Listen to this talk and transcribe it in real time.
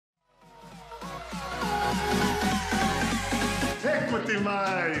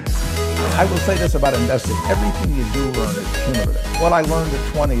mate. I will say this about investing. Everything you do learn is cumulative. What I learned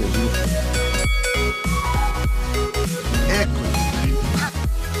at 20 is useful.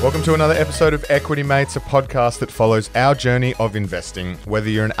 Welcome to another episode of Equity Mates, a podcast that follows our journey of investing. Whether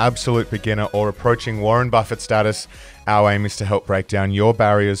you're an absolute beginner or approaching Warren Buffett status, our aim is to help break down your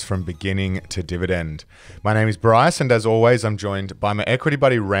barriers from beginning to dividend. My name is Bryce, and as always, I'm joined by my equity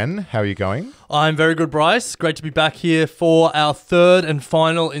buddy, Ren. How are you going? I'm very good, Bryce. Great to be back here for our third and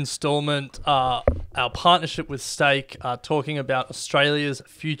final installment, our partnership with Stake, talking about Australia's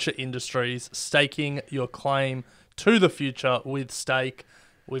future industries, staking your claim to the future with Stake.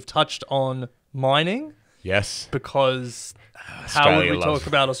 We've touched on mining. Yes. Because how would we talk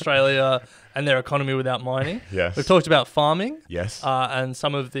about Australia and their economy without mining? Yes. We've talked about farming. Yes. And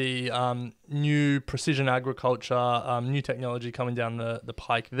some of the new precision agriculture, new technology coming down the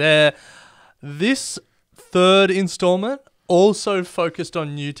pike there. This third installment also focused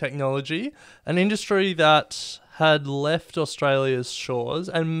on new technology, an industry that had left Australia's shores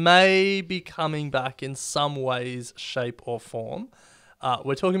and may be coming back in some ways, shape or form.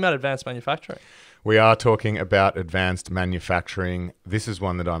 We're talking about advanced manufacturing. We are talking about advanced manufacturing. This is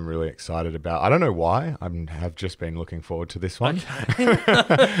one that I'm really excited about. I don't know why. I have just been looking forward to this one.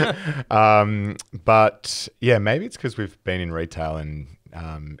 Okay. But yeah, maybe it's because we've been in retail and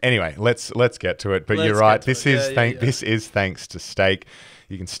anyway, let's get to it. But you're right. This is thanks to Stake.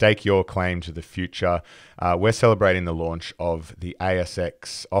 You can stake your claim to the future. We're celebrating the launch of the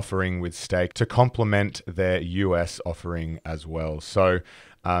ASX offering with Stake to complement their US offering as well. So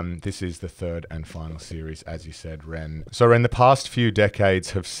this is the third and final series, as you said, Ren. So Ren, the past few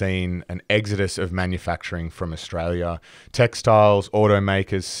decades have seen an exodus of manufacturing from Australia. Textiles,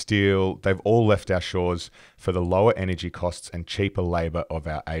 automakers, steel, they've all left our shores for the lower energy costs and cheaper labour of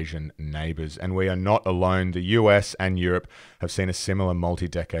our Asian neighbours. And we are not alone. The US and Europe have seen a similar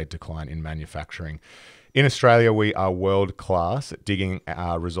multi-decade decline in manufacturing. In Australia, we are world-class at digging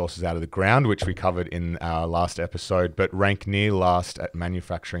our resources out of the ground, which we covered in our last episode, but rank near last at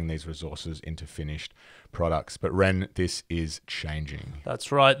manufacturing these resources into finished products. But Ren, this is changing.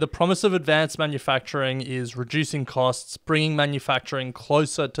 That's right. The promise of advanced manufacturing is reducing costs, bringing manufacturing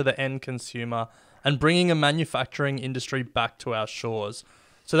closer to the end consumer, and bringing a manufacturing industry back to our shores.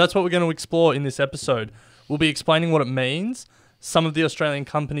 So that's what we're going to explore in this episode. We'll be explaining what it means, some of the Australian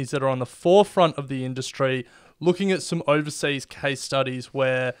companies that are on the forefront of the industry, looking at some overseas case studies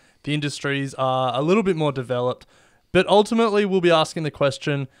where the industries are a little bit more developed. But ultimately, we'll be asking the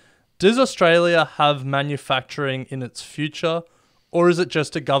question, does Australia have manufacturing in its future, or is it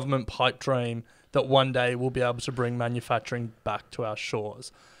just a government pipe dream that one day we'll be able to bring manufacturing back to our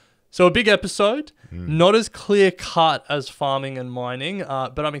shores? So a big episode, not as clear-cut as farming and mining,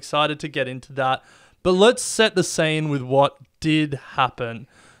 but I'm excited to get into that. But let's set the scene with what did happen,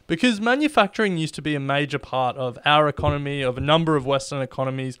 because manufacturing used to be a major part of our economy, of a number of Western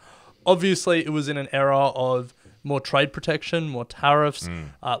economies. Obviously, it was in an era of more trade protection, more tariffs,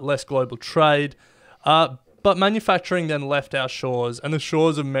 less global trade. But manufacturing then left our shores and the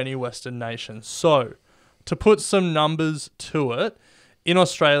shores of many Western nations. So, to put some numbers to it, in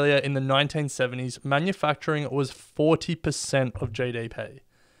Australia in the 1970s, manufacturing was 40% of GDP.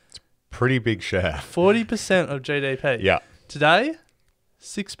 Pretty big share. 40% of GDP. Yeah. Today,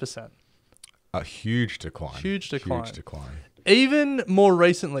 6%. A huge decline. Huge decline. Even more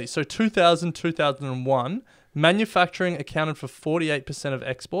recently, so 2000, 2001, manufacturing accounted for 48% of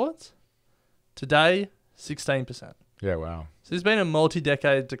exports. Today, 16%. Yeah, wow. So there's been a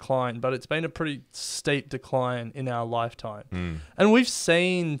multi-decade decline, but it's been a pretty steep decline in our lifetime. And we've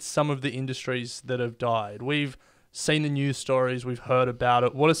seen some of the industries that have died. We've seen the news stories, we've heard about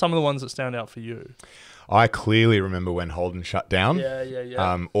it. What are some of the ones that stand out for you? I clearly remember when Holden shut down.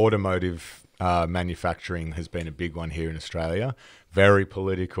 Yeah. Automotive manufacturing has been a big one here in Australia. Very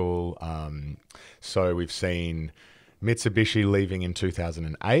political. So we've seen Mitsubishi leaving in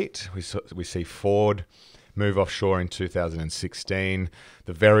 2008. We see Ford move offshore in 2016.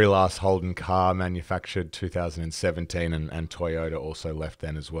 The very last Holden car manufactured 2017, and Toyota also left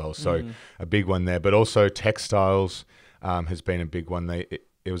then as well. So a big one there. But also textiles has been a big one.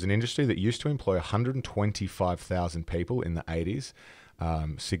 It was an industry that used to employ 125,000 people in the 80s.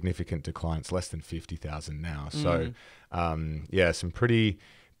 Significant decline. It's less than 50,000 now. So some pretty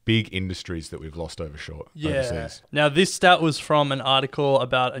big industries that we've lost overseas. Now, this stat was from an article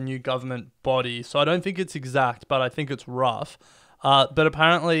about a new government body, so I don't think it's exact, but I think it's rough. But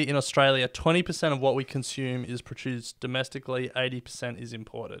apparently in Australia, 20% of what we consume is produced domestically, 80% is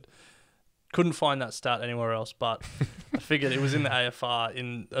imported. couldn't find that stat anywhere else, but I figured it was in the AFR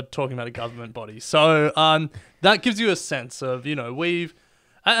in talking about a government body. So that gives you a sense of,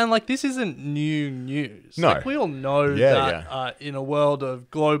 and like this isn't new news. No. Like we all know that in a world of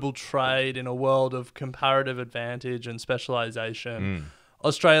global trade, in a world of comparative advantage and specialization,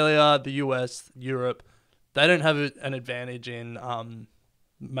 Australia, the US, Europe, they don't have an advantage in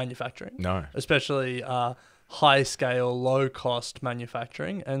manufacturing. No. Especially high scale, low cost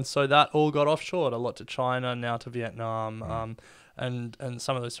manufacturing. And so that all got offshored, a lot to China, now to Vietnam, and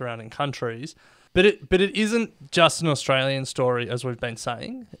some of the surrounding countries. But it isn't just an Australian story, as we've been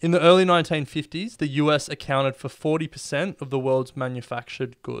saying. In the early 1950s, the US accounted for 40% of the world's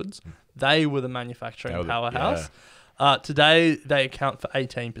manufactured goods. They were the manufacturing powerhouse. Today, they account for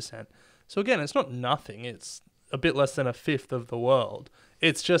 18%. So again, it's not nothing. It's a bit less than a fifth of the world.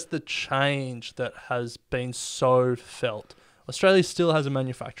 It's just the change that has been so felt. Australia still has a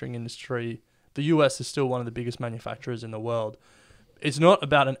manufacturing industry. The US is still one of the biggest manufacturers in the world. It's not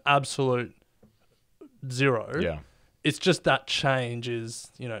about an absolute zero. Yeah. It's just that change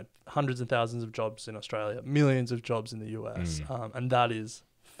is, hundreds of thousands of jobs in Australia, millions of jobs in the US, and that is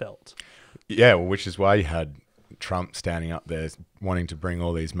felt. Yeah, well, which is why you had Trump standing up there wanting to bring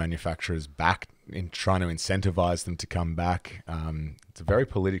all these manufacturers back, in trying to incentivize them to come back. It's a very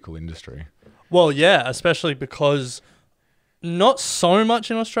political industry. Well, yeah, especially because not so much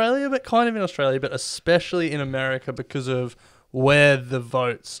in Australia, but kind of in Australia, but especially in America because of where the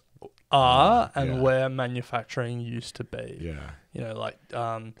votes are and where manufacturing used to be. Yeah. Like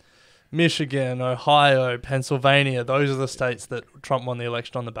Michigan, Ohio, Pennsylvania, those are the states that Trump won the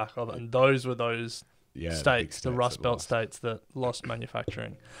election on the back of, and those were those states, the Rust Belt states that lost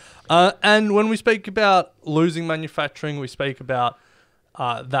manufacturing. And when we speak about losing manufacturing, we speak about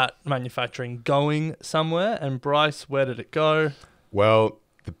that manufacturing going somewhere. And Bryce, where did it go? Well,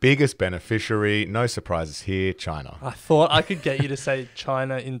 the biggest beneficiary, no surprises here, China. I thought I could get you to say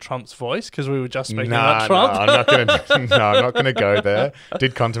China in Trump's voice because we were just speaking about Trump. I'm not going to go there.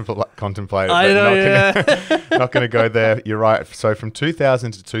 Did contemplate it, I know, not going to go there. You're right. So from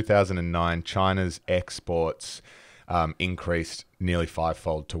 2000 to 2009, China's exports increased nearly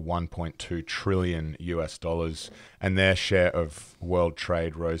fivefold to 1.2 trillion US dollars, and their share of world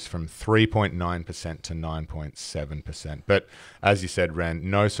trade rose from 3.9% to 9.7%. But as you said, Ren,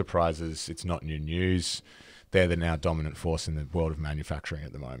 no surprises. It's not new news. They're the now dominant force in the world of manufacturing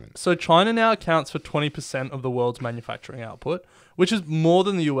at the moment. So China now accounts for 20% of the world's manufacturing output, which is more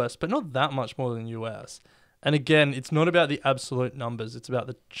than the US, but not that much more than the US. And again, it's not about the absolute numbers. It's about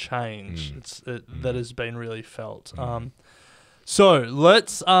the change that has been really felt. So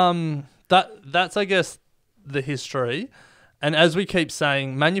let's that's I guess the history. And as we keep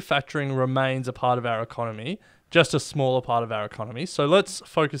saying, manufacturing remains a part of our economy, just a smaller part of our economy. So let's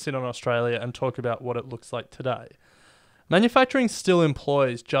focus in on Australia and talk about what it looks like today. Manufacturing still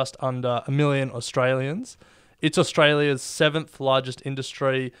employs just under 1 million Australians. It's Australia's 7th largest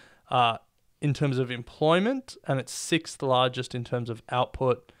industry in terms of employment, and it's 6th largest in terms of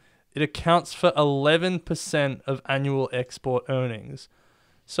output. It accounts for 11% of annual export earnings.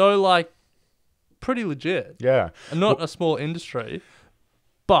 So, pretty legit. Yeah. And not a small industry.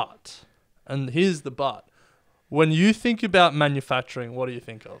 But, and here's the but, when you think about manufacturing, what do you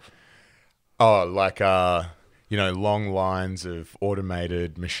think of? Oh, long lines of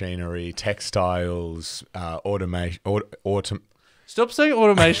automated machinery, textiles, Stop saying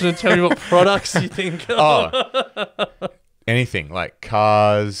automation and tell me what products you think of. Anything like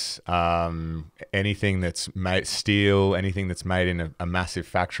cars, anything that's steel, anything that's made in a massive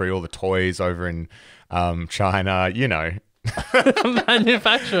factory, all the toys over in China,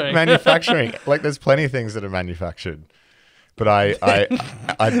 Manufacturing. Like there's plenty of things that are manufactured. But I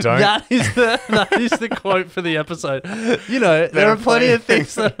don't. That is the quote for the episode. There are plenty of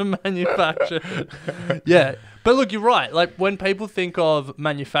things that are manufactured. Yeah. But look, you're right. Like when people think of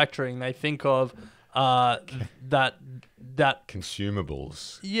manufacturing, they think of that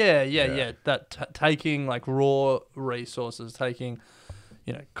consumables. Yeah. That taking like raw resources, taking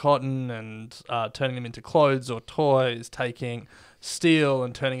cotton and turning them into clothes or toys, taking steel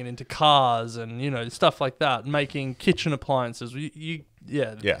and turning it into cars and stuff like that, making kitchen appliances.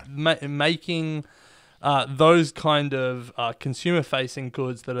 Making those kind of consumer-facing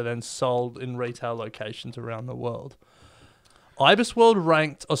goods that are then sold in retail locations around the world. IBIS World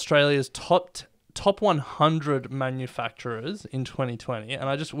ranked Australia's top 100 manufacturers in 2020,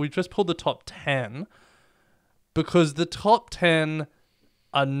 and we just pulled the top 10 because the top 10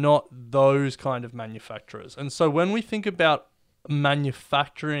 are not those kind of manufacturers. And so when we think about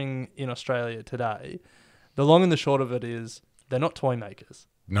manufacturing in Australia today, the long and the short of it is they're not toy makers.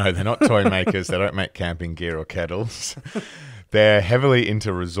 No, they're not toy makers. They don't make camping gear or kettles. They're heavily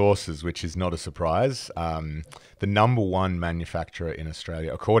into resources, which is not a surprise. The number one manufacturer in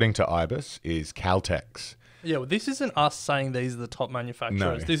Australia, according to IBIS, is Caltex. Yeah, well, this isn't us saying these are the top manufacturers.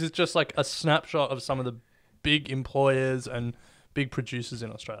 No. This is just like a snapshot of some of the big employers and big producers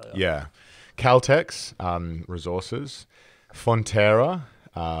in Australia. Yeah. Caltex, resources. Fonterra,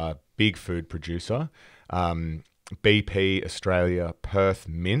 big food producer. BP, Australia. Perth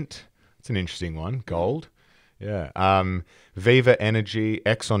Mint. It's an interesting one. Gold. Yeah. Viva Energy,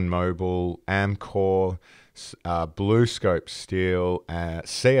 ExxonMobil, Amcor, BlueScope Steel,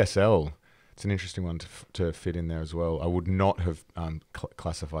 CSL. It's an interesting one to fit in there as well. I would not have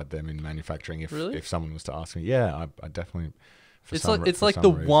classified them in manufacturing if someone was to ask me. Yeah, I definitely. It's like the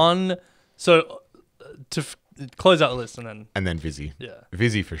one. So to close out the list and then Visy. Yeah,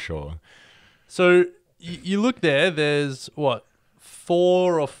 Visy for sure. So you look there. There's what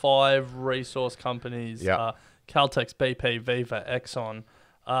 4 or 5 resource companies. Yeah. Caltex, BP, Viva, Exxon.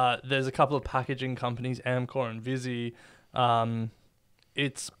 There's a couple of packaging companies, Amcor and Visy.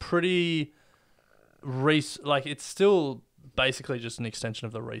 It's pretty. It's still basically just an extension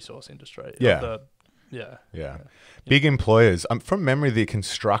of the resource industry. Yeah. Yeah. Big employers. From memory, the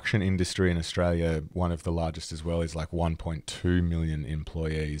construction industry in Australia, one of the largest as well, is like 1.2 million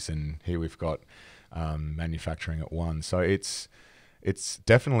employees, and here we've got manufacturing at 1. So it's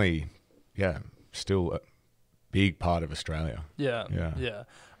definitely still a big part of Australia. Yeah.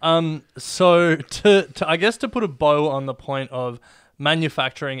 So to put a bow on the point of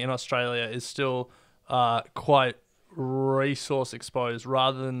manufacturing in Australia is still quite resource exposed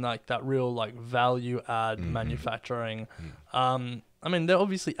rather than like that real like value add manufacturing. They're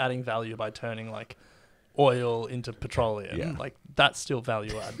obviously adding value by turning like oil into petroleum. Yeah. Like that's still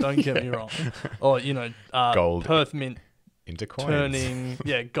value add. Don't get me wrong. Or Gold Perth Mint into coins. Turning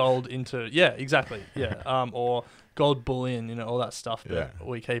gold into exactly. Yeah. Or gold bullion, all that stuff that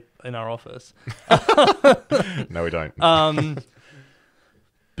we keep in our office. No, we don't.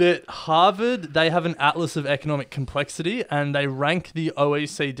 But Harvard, they have an atlas of economic complexity, and they rank the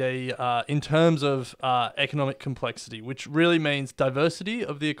OECD in terms of economic complexity, which really means diversity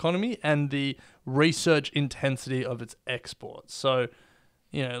of the economy and the research intensity of its exports. So,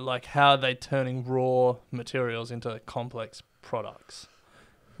 like how are they turning raw materials into complex products?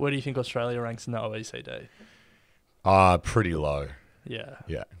 Where do you think Australia ranks in the OECD? Pretty low. Yeah.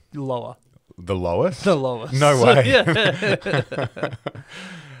 Yeah. Lower. The lowest? The lowest. No way. Yeah.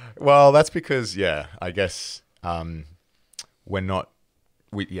 Well, that's because, I guess we're not,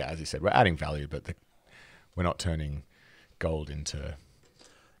 as you said, we're adding value, but we're not turning gold into...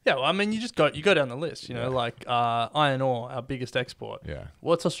 Yeah, well, you go down the list, like iron ore, our biggest export. Yeah.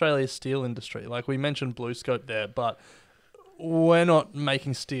 What's Australia's steel industry? Like we mentioned BlueScope there, but we're not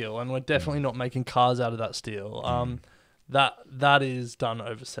making steel, and we're definitely not making cars out of that steel. That is done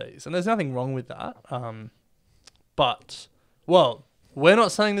overseas, and there's nothing wrong with that. We're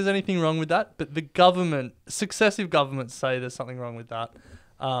not saying there's anything wrong with that, but successive governments say there's something wrong with that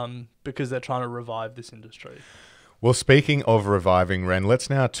because they're trying to revive this industry. Well, speaking of reviving, Ren, let's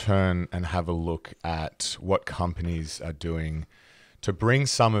now turn and have a look at what companies are doing to bring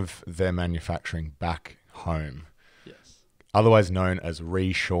some of their manufacturing back home. Yes. Otherwise known as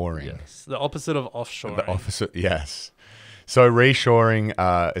reshoring. Yes, the opposite of offshoring. The opposite, yes. So reshoring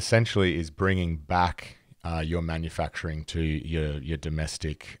essentially is bringing back your manufacturing to your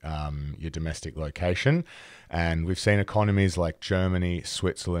domestic location, and we've seen economies like Germany,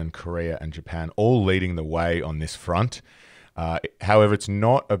 Switzerland, Korea, and Japan all leading the way on this front. However, it's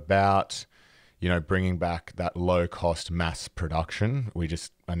not about bringing back that low cost mass production. We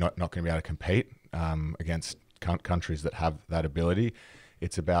just are not going to be able to compete against countries that have that ability.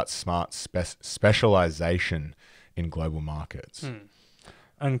 It's about smart specialization in global markets.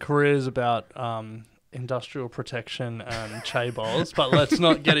 And Korea is about industrial protection and chaebols, but let's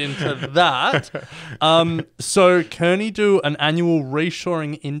not get into that. So Kearney do an annual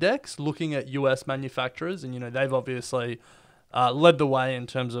reshoring index looking at US manufacturers, and they've obviously led the way in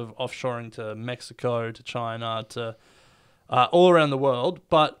terms of offshoring to Mexico, to China, to all around the world.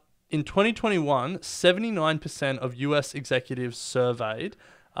 But in 2021, 79% of US executives surveyed,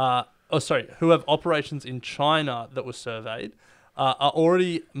 who have operations in China that were surveyed, are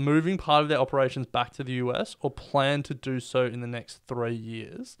already moving part of their operations back to the US or plan to do so in the next 3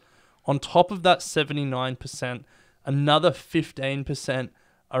 years. On top of that 79%, another 15%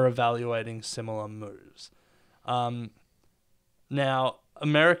 are evaluating similar moves. Now,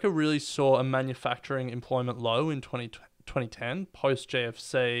 America really saw a manufacturing employment low in 2010,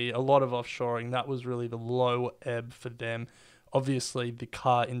 post-GFC, a lot of offshoring. That was really the low ebb for them. Obviously, the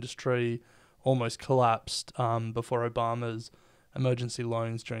car industry almost collapsed before Obama's emergency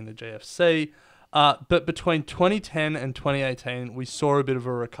loans during the GFC. But between 2010 and 2018, we saw a bit of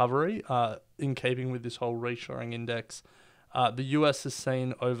a recovery in keeping with this whole reshoring index. The US has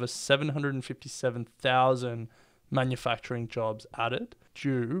seen over 757,000 manufacturing jobs added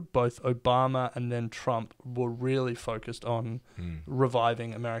due both Obama and then Trump were really focused on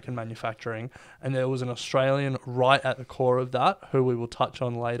reviving American manufacturing. And there was an Australian right at the core of that, who we will touch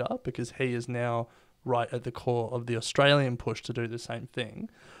on later, because he is now right at the core of the Australian push to do the same thing.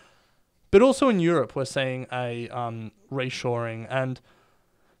 But also in Europe, we're seeing a reshoring, and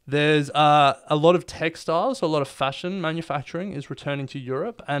there's a lot of textiles, a lot of fashion manufacturing is returning to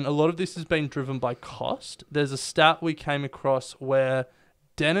Europe, and a lot of this has been driven by cost. There's a stat we came across where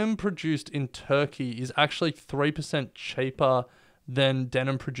denim produced in Turkey is actually 3% cheaper than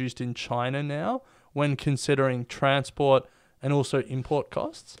denim produced in China now, when considering transport and also import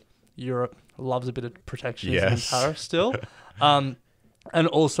costs. Europe loves a bit of protectionism and tariffs still. And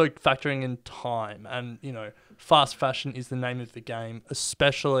also factoring in time. And, fast fashion is the name of the game,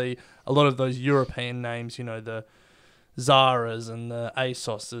 especially a lot of those European names, the Zara's and the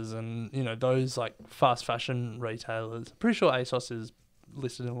ASOS's and, those like fast fashion retailers. Pretty sure ASOS is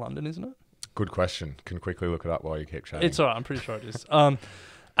listed in London, isn't it? Good question. Can quickly look it up while you keep chatting. It's all right. I'm pretty sure it is.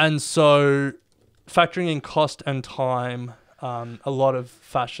 And so factoring in cost and time, a lot of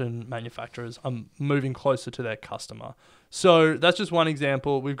fashion manufacturers are moving closer to their customer. So that's just one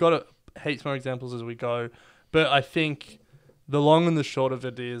example. We've got heaps more examples as we go. But I think the long and the short of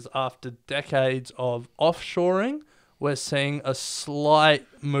it is, after decades of offshoring, we're seeing a slight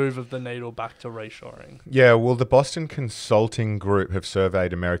move of the needle back to reshoring. Yeah, well, the Boston Consulting Group have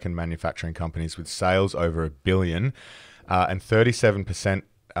surveyed American manufacturing companies with sales over $1 billion, and 37%,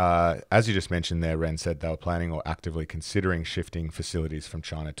 as you just mentioned there, Ren, said they were planning or actively considering shifting facilities from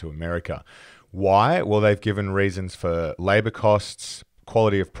China to America. Why? Well, they've given reasons for labor costs,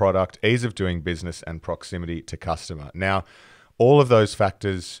 quality of product, ease of doing business, and proximity to customer. Now, all of those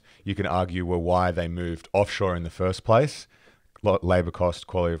factors, you can argue, were why they moved offshore in the first place. Labor cost,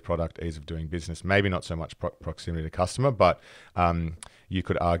 quality of product, ease of doing business, maybe not so much proximity to customer, but you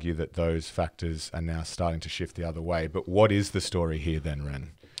could argue that those factors are now starting to shift the other way. But what is the story here then,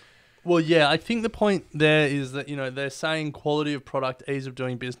 Ren? Well, yeah, I think the point there is that, they're saying quality of product, ease of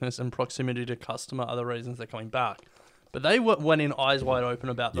doing business, and proximity to customer are the reasons they're coming back. But they went in eyes wide open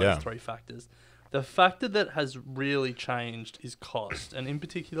about those three factors. The factor that has really changed is cost, and in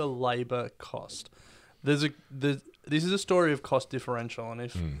particular, labor cost. This is a story of cost differential, and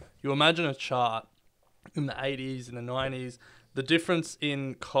if you imagine a chart in the 80s and the 90s, the difference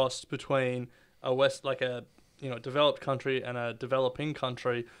in cost between a developed country and a developing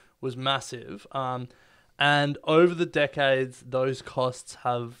country was massive. And over the decades, those costs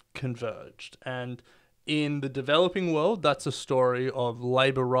have converged. And in the developing world, that's a story of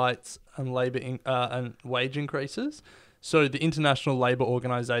labor rights and and wage increases. So the International Labour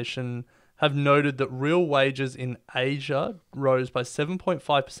Organization have noted that real wages in Asia rose by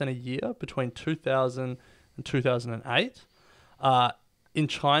 7.5% a year between 2000 and 2008. In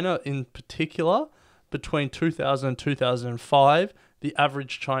China, in particular, between 2000 and 2005, the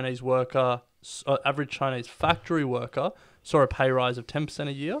average Chinese factory worker saw a pay rise of 10%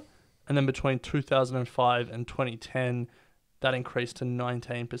 a year. And then between 2005 and 2010, that increased to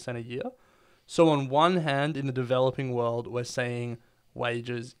 19% a year. So on one hand, in the developing world, we're seeing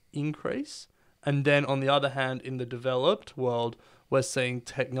wages increase. And then on the other hand, in the developed world, we're seeing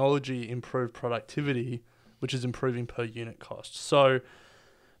technology improve productivity, which is improving per unit cost. So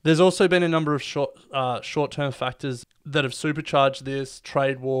there's also been a number of short-term factors that have supercharged this: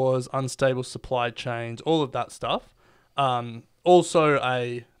 trade wars, unstable supply chains, all of that stuff. Also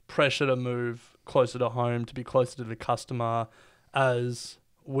a pressure to move closer to home, to be closer to the customer as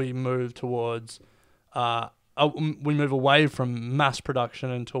we move towards, we move away from mass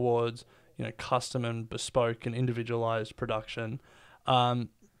production and towards, custom and bespoke and individualized production.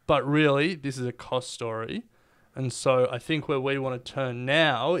 But really, this is a cost story. And so I think where we want to turn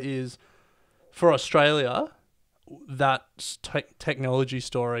now is, for Australia, that technology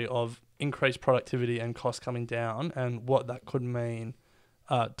story of increased productivity and cost coming down, and what that could mean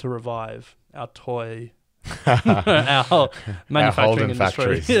to revive our toy, our manufacturing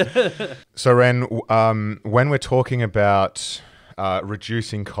industry. So, Ren, when we're talking about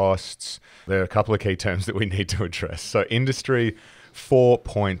reducing costs, there are a couple of key terms that we need to address. So, Industry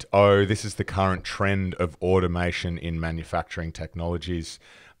 4.0, this is the current trend of automation in manufacturing technologies.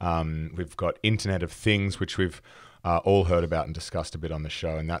 We've got Internet of Things, which we've all heard about and discussed a bit on the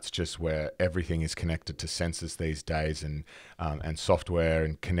show, and that's just where everything is connected to sensors these days and software,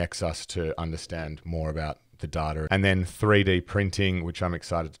 and connects us to understand more about the data. And then 3D printing, which I'm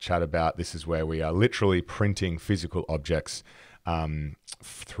excited to chat about. This is where we are literally printing physical objects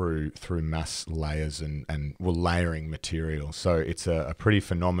through mass layers and we're layering material. So it's a pretty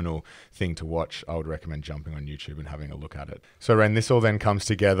phenomenal thing to watch. I would recommend jumping on YouTube and having a look at it. So Ren, this all then comes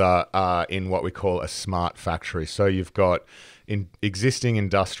together in what we call a smart factory. So you've got existing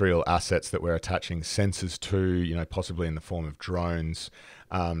industrial assets that we're attaching sensors to, possibly in the form of drones.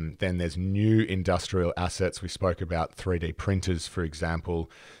 Then there's new industrial assets. We spoke about 3D printers, for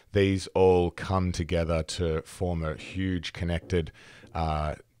example. These all come together to form a huge connected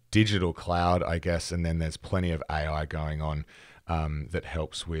digital cloud, I guess. And then there's plenty of AI going on that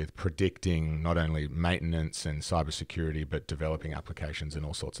helps with predicting not only maintenance and cybersecurity, but developing applications and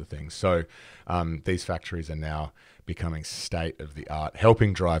all sorts of things. So these factories are now becoming state of the art,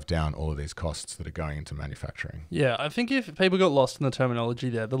 helping drive down all of these costs that are going into manufacturing. Yeah, I think if people got lost in the terminology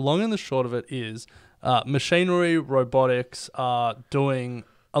there, the long and the short of it is machinery, robotics are doing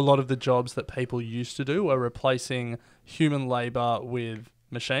a lot of the jobs that people used to do. We're replacing human labor with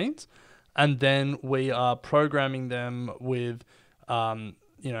machines, and then we are programming them with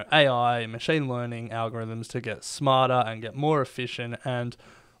AI, machine learning algorithms to get smarter and get more efficient. And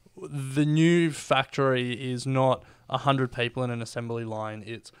the new factory is not 100 people in an assembly line.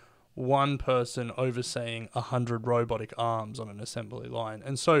 It's one person overseeing 100 robotic arms on an assembly line.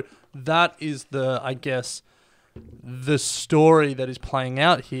 And so that is the story that is playing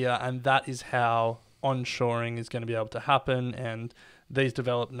out here, and that is how onshoring is going to be able to happen, and these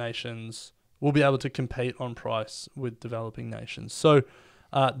developed nations will be able to compete on price with developing nations. So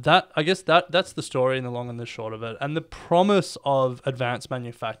that's the story in the long and the short of it. And the promise of advanced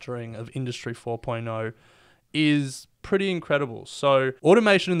manufacturing, of Industry 4.0, is pretty incredible. So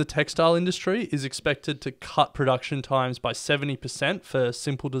automation in the textile industry is expected to cut production times by 70% for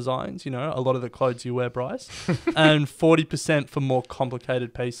simple designs, a lot of the clothes you wear, Bryce, and 40% for more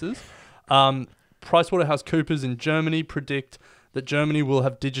complicated pieces. PricewaterhouseCoopers in Germany predict that Germany will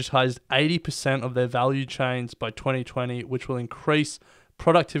have digitized 80% of their value chains by 2020, which will increase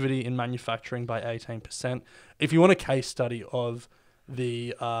productivity in manufacturing by 18%. If you want a case study of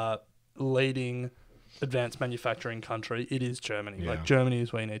the leading advanced manufacturing country, it is Germany. Yeah. Germany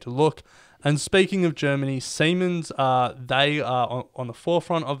is where you need to look. And speaking of Germany, Siemens, they are on the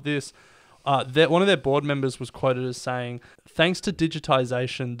forefront of this. One of their board members was quoted as saying, thanks to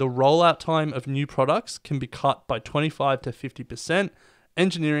digitization, the rollout time of new products can be cut by 25 to 50%,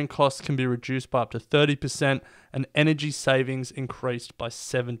 engineering costs can be reduced by up to 30%, and energy savings increased by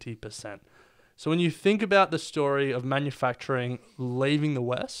 70%. So when you think about the story of manufacturing leaving the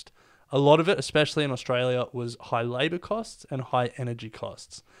West, a lot of it, especially in Australia, was high labor costs and high energy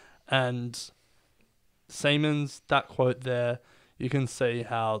costs. And Siemens, that quote there, you can see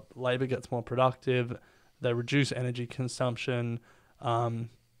how labor gets more productive, they reduce energy consumption.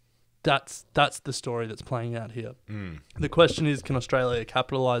 That's the story that's playing out here. The question is, can Australia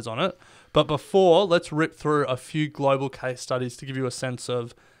capitalize on it? But before, let's rip through a few global case studies to give you a sense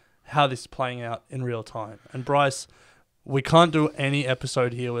of how this is playing out in real time. And Bryce, we can't do any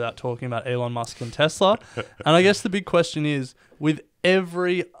episode here without talking about Elon Musk and Tesla. And I guess the big question is, with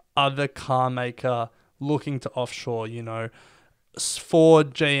every other car maker looking to offshore,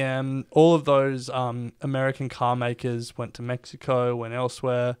 Ford, GM, all of those American car makers went to Mexico, went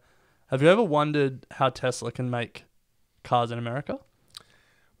elsewhere. Have you ever wondered how Tesla can make cars in America?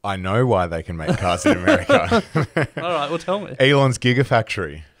 I know why they can make cars in America. All right, well, tell me. Elon's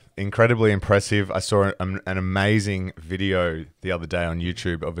Gigafactory. Incredibly impressive. I saw an amazing video the other day on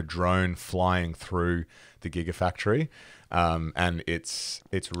YouTube of a drone flying through the Gigafactory. And it's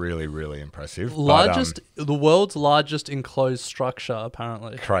really, really impressive. The world's largest enclosed structure,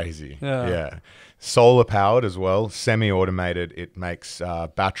 apparently. Crazy. Yeah. Solar powered as well, semi-automated. It makes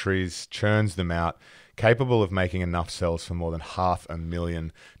batteries, churns them out, capable of making enough cells for more than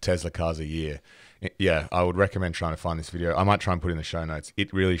 500,000 Tesla cars a year. Yeah, I would recommend trying to find this video. I might try and put it in the show notes.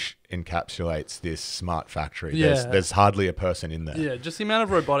 It really encapsulates this smart factory. Yeah. There's hardly a person in there. Yeah, just the amount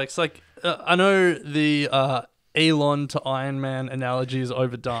of robotics. I know the Elon to Iron Man analogy is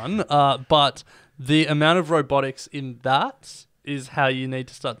overdone, but the amount of robotics in that is how you need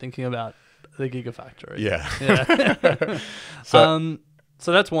to start thinking about the Gigafactory. Yeah.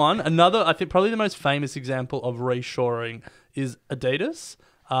 So that's one. Another, I think probably the most famous example of reshoring is Adidas.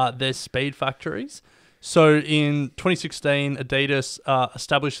 Their speed factories. So in 2016, Adidas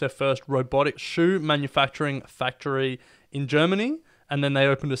established their first robotic shoe manufacturing factory in Germany, And then they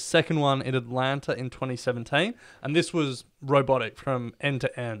opened a second one in Atlanta in 2017. And this was robotic from end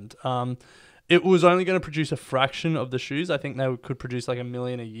to end. It was only going to produce a fraction of the shoes. I think they could produce like 1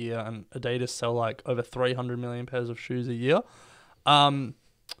 million a year, and Adidas sell like over 300 million pairs of shoes a year.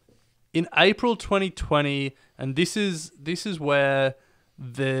 In April 2020, and this is where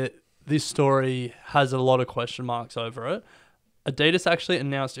this story has a lot of question marks over it. Adidas actually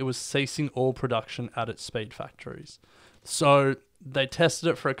announced it was ceasing all production at its Speed factories. So they tested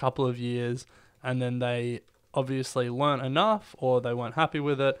it for a couple of years, and then they obviously learned enough, or they weren't happy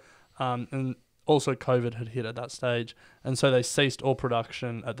with it. And also COVID had hit at that stage. And so they ceased all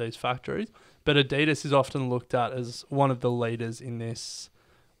production at these factories. But Adidas is often looked at as one of the leaders in this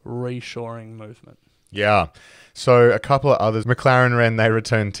reshoring movement. Yeah. So a couple of others. McLaren Ren, they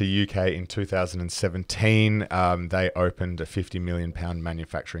returned to UK in 2017. They opened a £50 million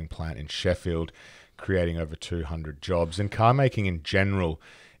manufacturing plant in Sheffield, creating over 200 jobs. And car making in general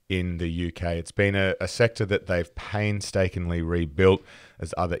in the UK, it's been a sector that they've painstakingly rebuilt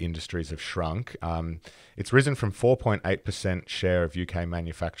as other industries have shrunk. It's risen from 4.8% share of UK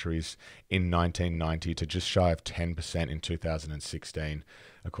manufacturers in 1990 to just shy of 10% in 2016,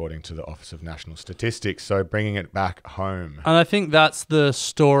 according to the Office of National Statistics. So bringing it back home. And I think that's the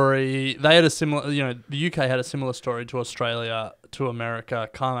story. They had a similar, the UK had a similar story to Australia, to America.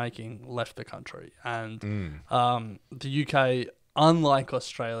 Car making left the country. And the UK, unlike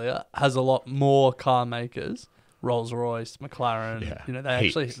Australia, has a lot more car makers. Rolls-Royce, McLaren,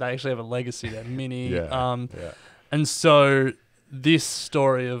 they actually have a legacy there. Mini, and so this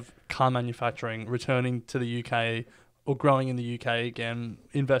story of car manufacturing returning to the UK or growing in the UK again,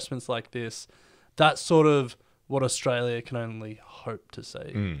 investments like this, that's sort of what Australia can only hope to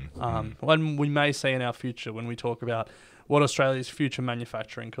see. When we may see in our future when we talk about what Australia's future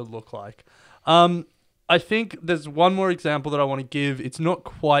manufacturing could look like. I think there's one more example that I want to give. It's not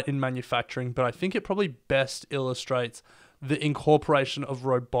quite in manufacturing, but I think it probably best illustrates the incorporation of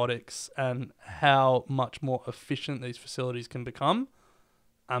robotics and how much more efficient these facilities can become.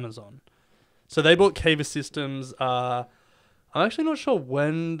 Amazon. So they bought Kiva Systems. I'm actually not sure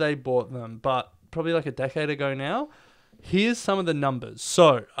when they bought them, but probably like a decade ago now. Here's some of the numbers.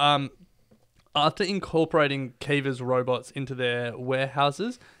 So after incorporating Kiva's robots into their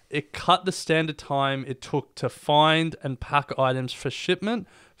warehouses, it cut the standard time it took to find and pack items for shipment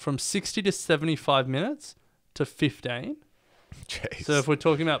from 60 to 75 minutes to 15. Jeez. So if we're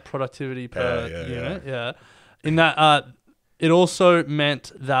talking about productivity per unit, in that, it also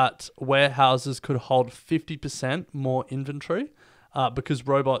meant that warehouses could hold 50% more inventory because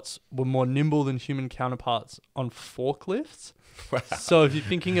robots were more nimble than human counterparts on forklifts. Wow. So if you're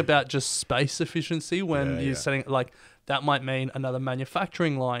thinking about just space efficiency when you're setting, like, that might mean another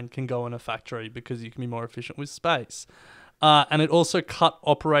manufacturing line can go in a factory because you can be more efficient with space. And it also cut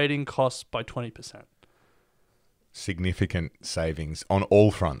operating costs by 20%. Significant savings on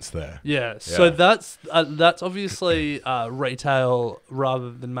all fronts there. Yeah. So that's obviously retail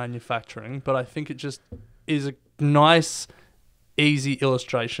rather than manufacturing, but I think it just is a nice, easy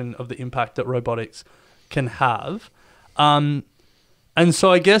illustration of the impact that robotics can have. And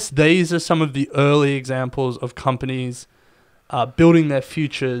so I guess these are some of the early examples of companies building their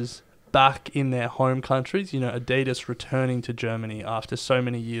futures back in their home countries. Adidas returning to Germany after so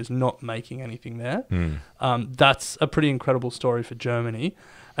many years not making anything there. That's a pretty incredible story for Germany.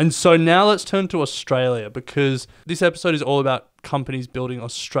 And so now let's turn to Australia, because this episode is all about companies building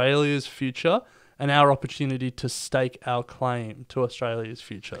Australia's future and our opportunity to stake our claim to Australia's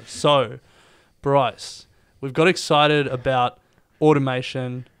future. So, Bryce, we've got excited about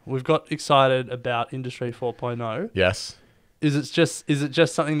automation. We've got excited about Industry 4.0. Yes. Is it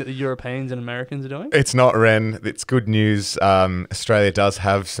just something that the Europeans and Americans are doing? It's not, Ren. It's good news. Australia does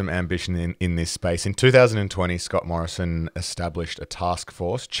have some ambition in this space. In 2020, Scott Morrison established a task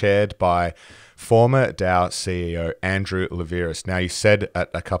force chaired by former Dow CEO Andrew Leveris. Now, you said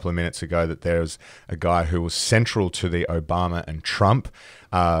a couple of minutes ago that there was a guy who was central to the Obama and Trump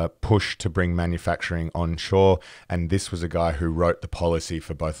push to bring manufacturing onshore, and this was a guy who wrote the policy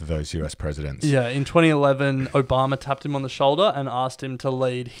for both of those US presidents. Yeah, in 2011, Obama tapped him on the shoulder and asked him to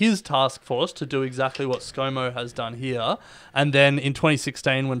lead his task force to do exactly what ScoMo has done here. And then in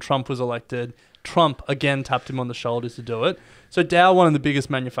 2016, when Trump was elected, Trump again tapped him on the shoulder to do it. So Dow, one of the biggest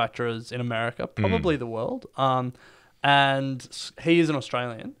manufacturers in America, probably the world, and he is an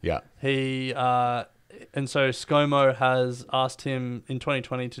Australian. Yeah. And so ScoMo has asked him in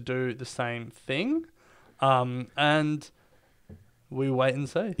 2020 to do the same thing, and we wait and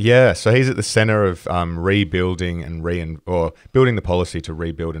see. Yeah, so he's at the center of rebuilding and building the policy to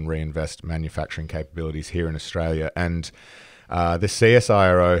rebuild and reinvest manufacturing capabilities here in Australia. And The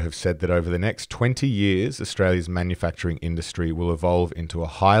CSIRO have said that over the next 20 years, Australia's manufacturing industry will evolve into a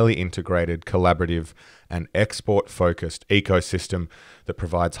highly integrated, collaborative and export-focused ecosystem that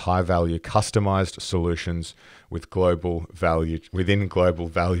provides high-value, customized solutions with within global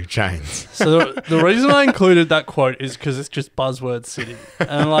value chains. So the reason I included that quote is because it's just buzzword city.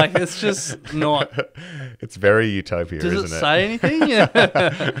 And like, it's just not... It's very utopia, isn't it? Does it say anything?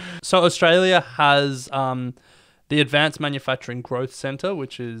 Yeah. So Australia has the Advanced Manufacturing Growth Centre,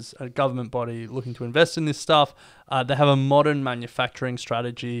 which is a government body looking to invest in this stuff. They have a modern manufacturing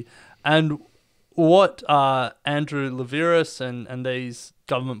strategy. And what Andrew Leveris and these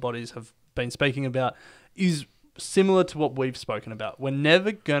government bodies have been speaking about is similar to what we've spoken about. We're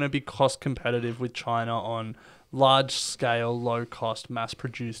never going to be cost competitive with China on large scale, low cost, mass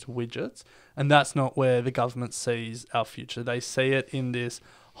produced widgets. And that's not where the government sees our future. They see it in this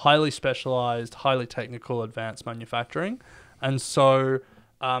highly specialized, highly technical, advanced manufacturing. And so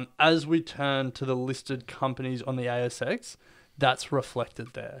as we turn to the listed companies on the ASX, that's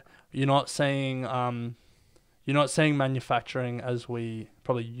reflected there. You're not seeing manufacturing as we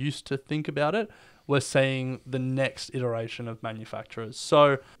probably used to think about it. We're seeing the next iteration of manufacturers.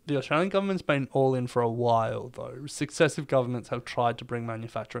 So the Australian government's been all in for a while, though. Successive governments have tried to bring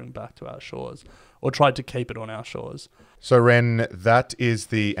manufacturing back to our shores, or tried to keep it on our shores. So, Ren, that is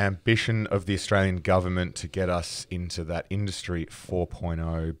the ambition of the Australian government to get us into that Industry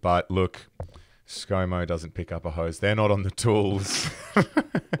 4.0. But look, ScoMo doesn't pick up a hose. They're not on the tools.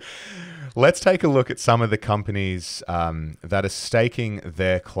 Let's take a look at some of the companies that are staking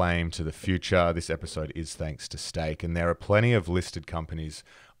their claim to the future. This episode is thanks to Stake, and there are plenty of listed companies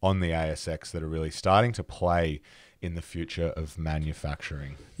on the ASX that are really starting to play in the future of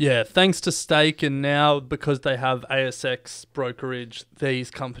manufacturing. Yeah, thanks to Stake, and now because they have ASX brokerage,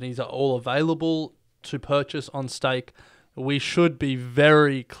 these companies are all available to purchase on Stake. We should be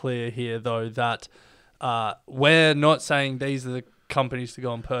very clear here, though, that we're not saying these are the companies to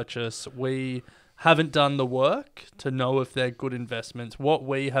go and purchase. We haven't done the work to know if they're good investments. What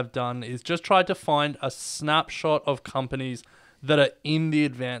we have done is just tried to find a snapshot of companies that are in the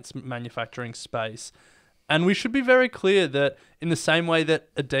advanced manufacturing space. And we should be very clear that in the same way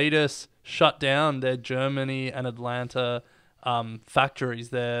that Adidas shut down their Germany and Atlanta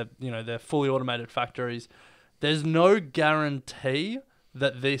factories, their fully automated factories, there's no guarantee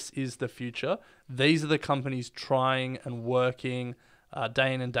that this is the future. These are the companies trying and working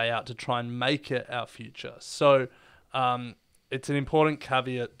day in and day out to try and make it our future. So it's an important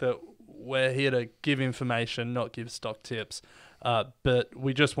caveat that we're here to give information, not give stock tips. But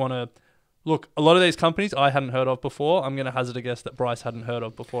we just want to look, a lot of these companies I hadn't heard of before. I'm going to hazard a guess that Bryce hadn't heard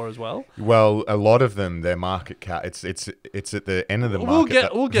of before as well. Well, a lot of them, their market cap, it's at the end of the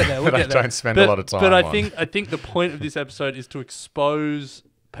market. We'll get there. I don't spend a lot of time on. But I think the point of this episode is to expose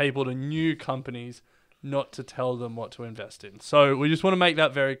people to new companies, not to tell them what to invest in. So we just want to make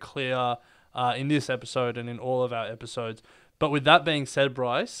that very clear in this episode and in all of our episodes. But with that being said,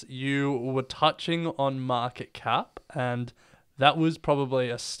 Bryce, you were touching on market cap, and that was probably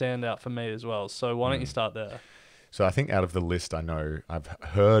a standout for me as well. So why don't you start there? So I think out of the list, I know I've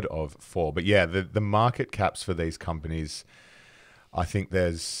heard of 4. But yeah, the market caps for these companies, I think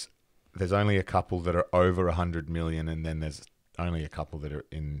there's only a couple that are over 100 million, and then there's only a couple that are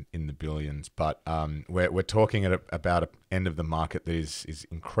in the billions. But we're talking at about an end of the market that is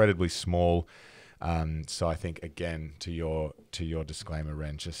incredibly small. So I think, again, to your disclaimer,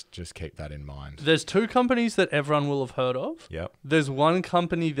 Ren, just keep that in mind. There's 2 companies that everyone will have heard of. Yep. There's one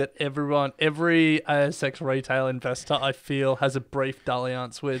company that every ASX retail investor, I feel, has a brief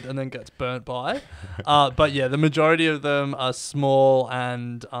dalliance with and then gets burnt by. But yeah, the majority of them are small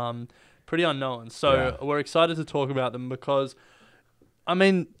and pretty unknown. So We're excited to talk about them because, I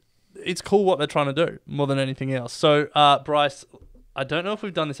mean, it's cool what they're trying to do more than anything else. So, Bryce, I don't know if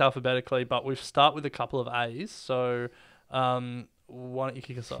we've done this alphabetically, but we've start with a couple of A's. So why don't you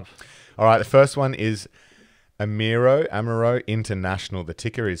kick us off? All right. The first one is Amiro International. The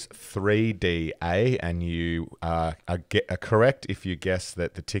ticker is 3DA, and you are correct if you guess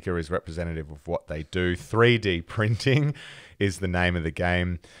that the ticker is representative of what they do. 3D printing is the name of the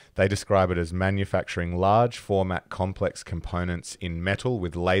game. They describe it as manufacturing large format complex components in metal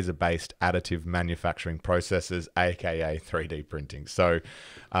with laser-based additive manufacturing processes, aka 3D printing. So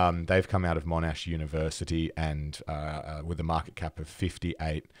they've come out of Monash University and with a market cap of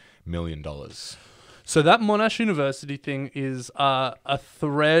 $58 million. So that Monash University thing is a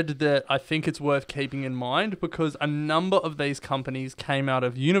thread that I think it's worth keeping in mind because a number of these companies came out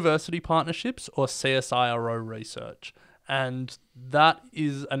of university partnerships or CSIRO research. And that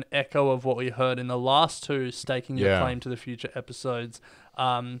is an echo of what we heard in the last two Staking Your Claim to the Future episodes.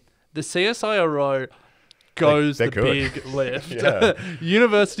 The CSIRO goes the good. big lift.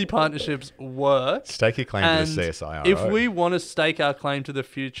 University partnerships work. Stake your claim to the CSIRO. If we want to stake our claim to the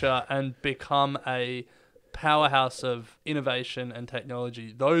future and become a powerhouse of innovation and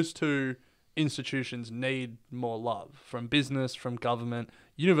technology, those two institutions need more love from business, from government,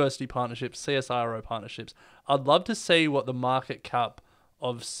 university partnerships, CSIRO partnerships. I'd love to see what the market cap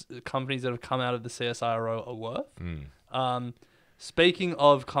of companies that have come out of the CSIRO are worth. Speaking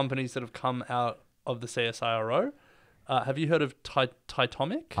of companies that have come out of the CSIRO, have you heard of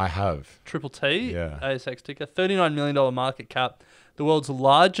Titomic? I have. Triple T, ASX ticker, $39 million market cap, the world's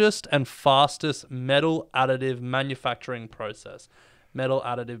largest and fastest metal additive manufacturing process. Metal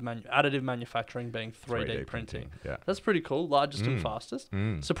additive manufacturing being 3D printing. Yeah. That's pretty cool. Largest and fastest.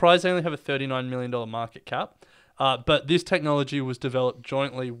 Surprised they only have a $39 million market cap. But this technology was developed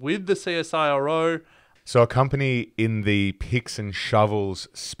jointly with the CSIRO. So a company in the picks and shovels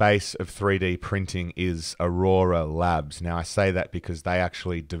space of 3D printing is Aurora Labs. Now, I say that because they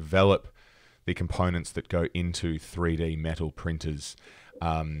actually develop the components that go into 3D metal printers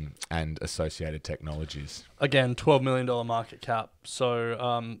and associated technologies. Again, $12 million market cap.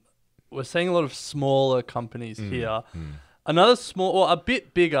 So we're seeing a lot of smaller companies here. Another small, or a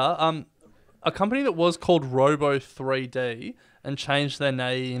bit bigger, a company that was called Robo 3D and changed their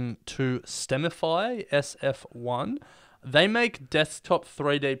name to Stemify, SF1. They make desktop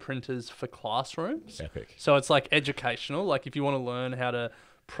 3D printers for classrooms. Epic. So it's like educational. Like if you want to learn how to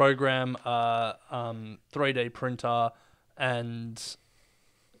program a 3D printer and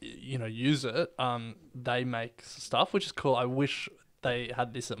use it, they make stuff, which is cool. I wish they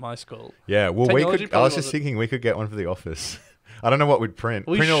had this at my school. Yeah, well, I was just thinking we could get one for the office. I don't know what we'd print.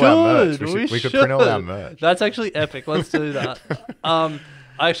 We print should. All our merch. We could print all our merch. That's actually epic. Let's do that. I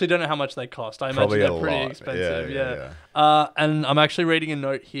actually don't know how much they cost. I imagine they're pretty expensive. Yeah. And I'm actually reading a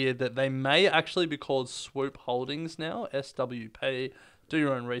note here that they may actually be called Swoop Holdings now, SWP. Do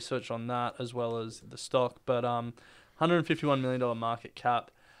your own research on that as well as the stock. But $151 million market cap.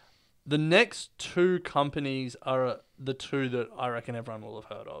 The next two companies are the two that I reckon everyone will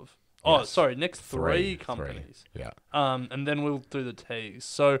have heard of. Oh, sorry, next three companies. Yeah. And then we'll do the T's.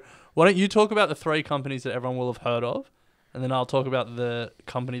 So why don't you talk about the three companies that everyone will have heard of, and then I'll talk about the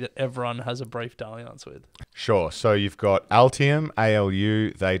company that everyone has a brief dalliance with. Sure. So you've got Altium,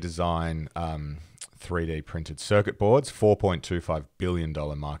 ALU. They design 3D printed circuit boards, $4.25 billion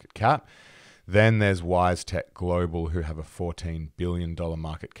market cap. Then there's WiseTech Global, who have a $14 billion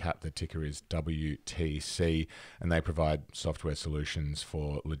market cap. The ticker is WTC, and they provide software solutions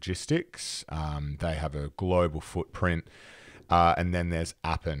for logistics. They have a global footprint. And then there's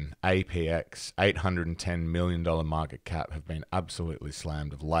Appen, APX, $810 million market cap, have been absolutely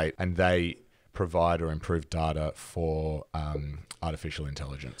slammed of late, and they provide or improve data for artificial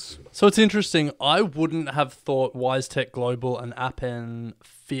intelligence. So it's interesting. I wouldn't have thought WiseTech Global and Appen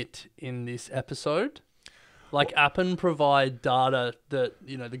fit in this episode. Like Appen provide data that,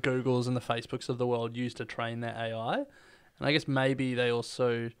 the Googles and the Facebooks of the world use to train their AI. And I guess maybe they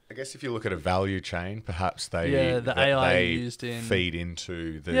also... I guess if you look at a value chain, perhaps they AI used in... feed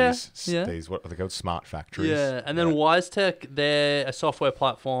into these, what are they called, smart factories. Yeah, and then WiseTech, they're a software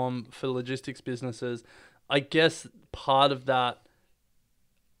platform for logistics businesses. I guess part of that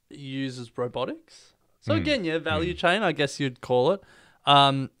uses robotics. So again, value chain, I guess you'd call it.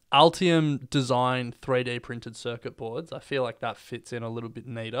 Altium designed 3D printed circuit boards. I feel like that fits in a little bit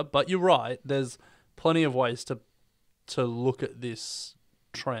neater. But you're right, there's plenty of ways to look at this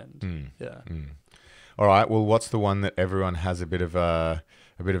trend. All right. Well, what's the one that everyone has a bit of a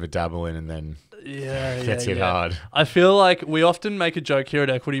dabble in and then gets hit hard? I feel like we often make a joke here at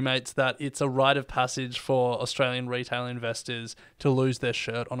Equity Mates that it's a rite of passage for Australian retail investors to lose their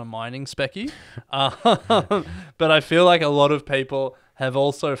shirt on a mining specky. But I feel like a lot of people have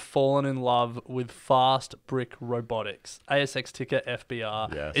also fallen in love with fast brick robotics. ASX ticker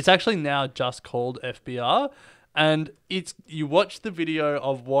FBR. Yes. It's actually now just called FBR. And you watch the video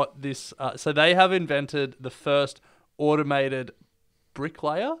of what this... so they have invented the first automated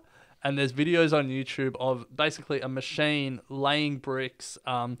bricklayer. And there's videos on YouTube of basically a machine laying bricks,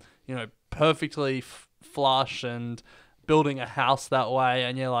 perfectly flush and building a house that way.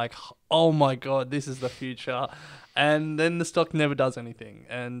 And you're like, oh my God, this is the future. And then the stock never does anything.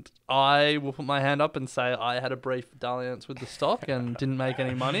 And I will put my hand up and say I had a brief dalliance with the stock and didn't make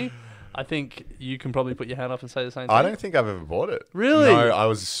any money. I think you can probably put your hand up and say the same thing. I don't think I've ever bought it. Really? No, I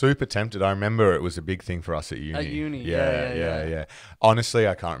was super tempted. I remember it was a big thing for us at uni. At uni, yeah. Honestly,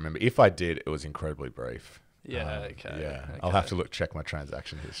 I can't remember. If I did, it was incredibly brief. Yeah, okay. Yeah, okay. I'll have to check my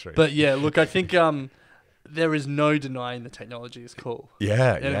transaction history. But yeah, look, I think there is no denying the technology is cool.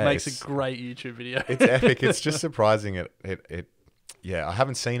 Yeah, and it makes a great YouTube video. It's epic. It's just surprising. Yeah, I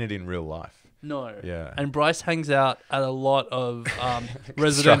haven't seen it in real life. No. Yeah. And Bryce hangs out at a lot of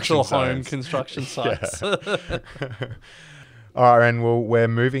residential home construction sites. All right, and we're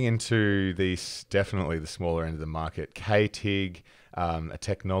moving into definitely the smaller end of the market. KTIG, a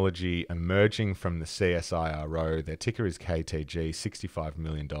technology emerging from the CSIRO. Their ticker is KTG, $65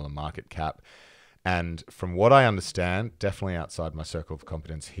 million market cap. And from what I understand, definitely outside my circle of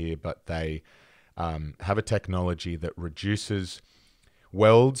competence here, but they have a technology that reduces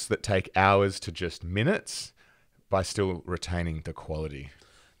welds that take hours to just minutes by still retaining the quality.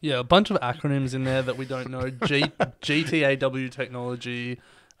 Yeah, a bunch of acronyms in there that we don't know. GTAW technology,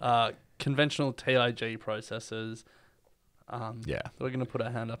 conventional TIG processes. Yeah. We're going to put our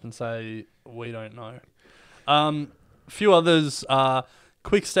hand up and say we don't know. A few others,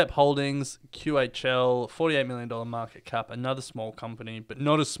 Quick Step Holdings, QHL, $48 million market cap, another small company, but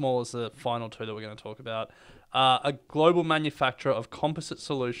not as small as the final two that we're going to talk about. A global manufacturer of composite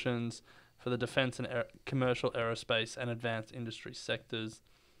solutions for the defense and commercial aerospace and advanced industry sectors.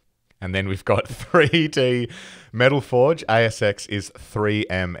 And then we've got 3D Metal Forge. ASX is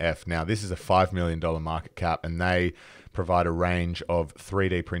 3MF. Now, this is a $5 million market cap, and they provide a range of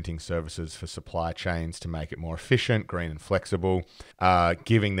 3D printing services for supply chains to make it more efficient, green and flexible,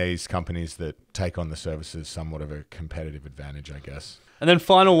 giving these companies that take on the services somewhat of a competitive advantage, I guess. And then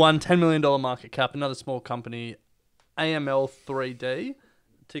final one, $10 million market cap, another small company, AML 3D,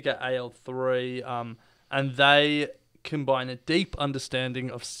 ticker AL3, and they combine a deep understanding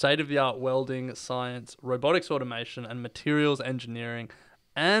of state-of-the-art welding science, robotics automation, and materials engineering,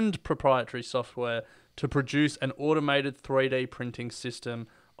 and proprietary software to produce an automated 3D printing system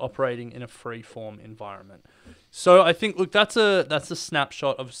operating in a free-form environment. So I think, look, that's a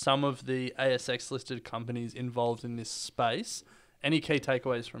snapshot of some of the ASX-listed companies involved in this space. Any key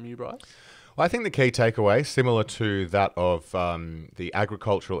takeaways from you, Bryce? Well, I think the key takeaway, similar to that of the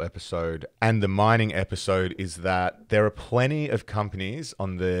agricultural episode and the mining episode, is that there are plenty of companies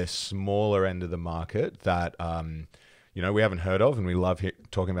on the smaller end of the market that we haven't heard of, and we love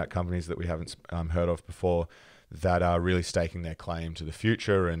talking about companies that we haven't heard of before that are really staking their claim to the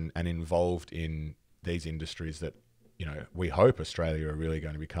future and involved in these industries that we hope Australia are really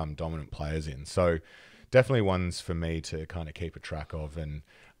going to become dominant players in. So definitely ones for me to kind of keep a track of, and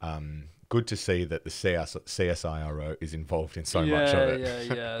good to see that the CSIRO is involved in so much of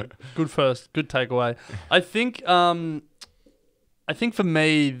it. Yeah. Good takeaway. I think for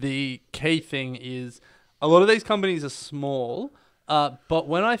me, the key thing is a lot of these companies are small, but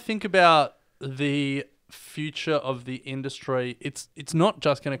when I think about the future of the industry, it's not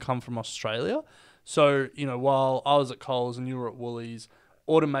just going to come from Australia. So, while I was at Coles and you were at Woolies,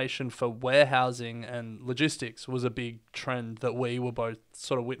 automation for warehousing and logistics was a big trend that we were both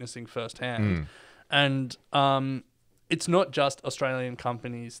sort of witnessing firsthand. And it's not just Australian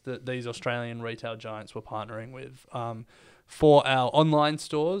companies that these Australian retail giants were partnering with. For our online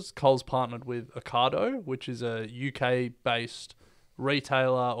stores, Coles partnered with Ocado, which is a UK-based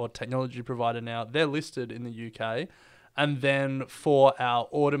retailer or technology provider now. They're listed in the UK. And then for our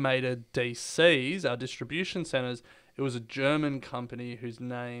automated DCs, our distribution centres, it was a German company whose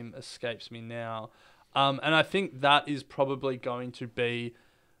name escapes me now. And I think that is probably going to be,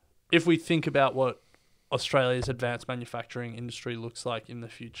 if we think about what Australia's advanced manufacturing industry looks like in the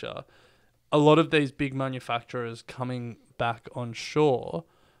future, a lot of these big manufacturers coming back on shore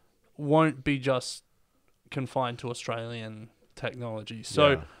won't be just confined to Australian technology.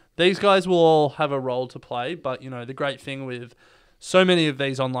 So these guys will all have a role to play, but the great thing with so many of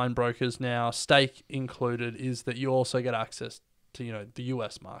these online brokers now, Stake included, is that you also get access to the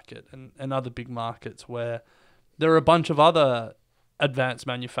US market and other big markets where there are a bunch of other advanced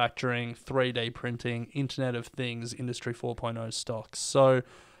manufacturing, 3D printing, Internet of Things, Industry 4.0 stocks. So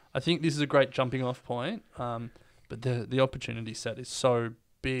I think this is a great jumping off point, but the opportunity set is so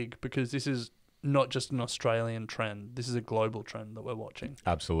big because this is not just an Australian trend. This is a global trend that we're watching.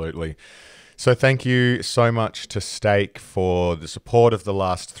 Absolutely. So thank you so much to Stake for the support of the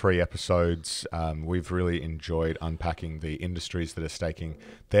last 3 episodes. We've really enjoyed unpacking the industries that are staking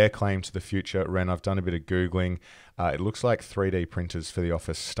their claim to the future. Ren, I've done a bit of Googling. It looks like 3D printers for the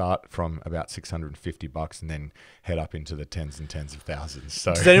office start from about $650 and then head up into the tens and tens of thousands.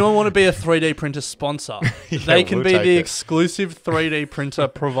 So, does anyone want to be a 3D printer sponsor? They can be the exclusive 3D printer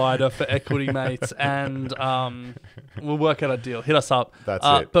provider for Equity Mates, and we'll work out a deal. Hit us up. That's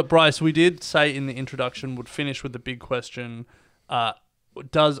it. But Bryce, we did say in the introduction, would finish with the big question,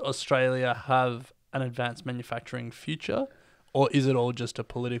 does Australia have an advanced manufacturing future, or is it all just a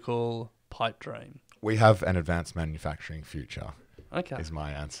political pipe dream? We have an advanced manufacturing future. Okay. Is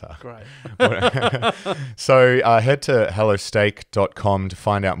my answer. Great. So head to hellosteak.com to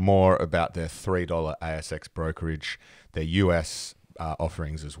find out more about their $3 ASX brokerage, their US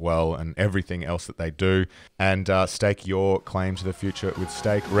offerings as well, and everything else that they do. And stake your claim to the future with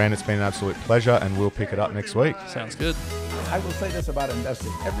Stake. Ren, it's been an absolute pleasure, and we'll pick it up next week. Sounds good. I will say this about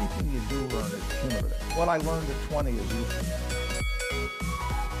investing. Everything you do learn is cumulative. What I learned at 20 is useful.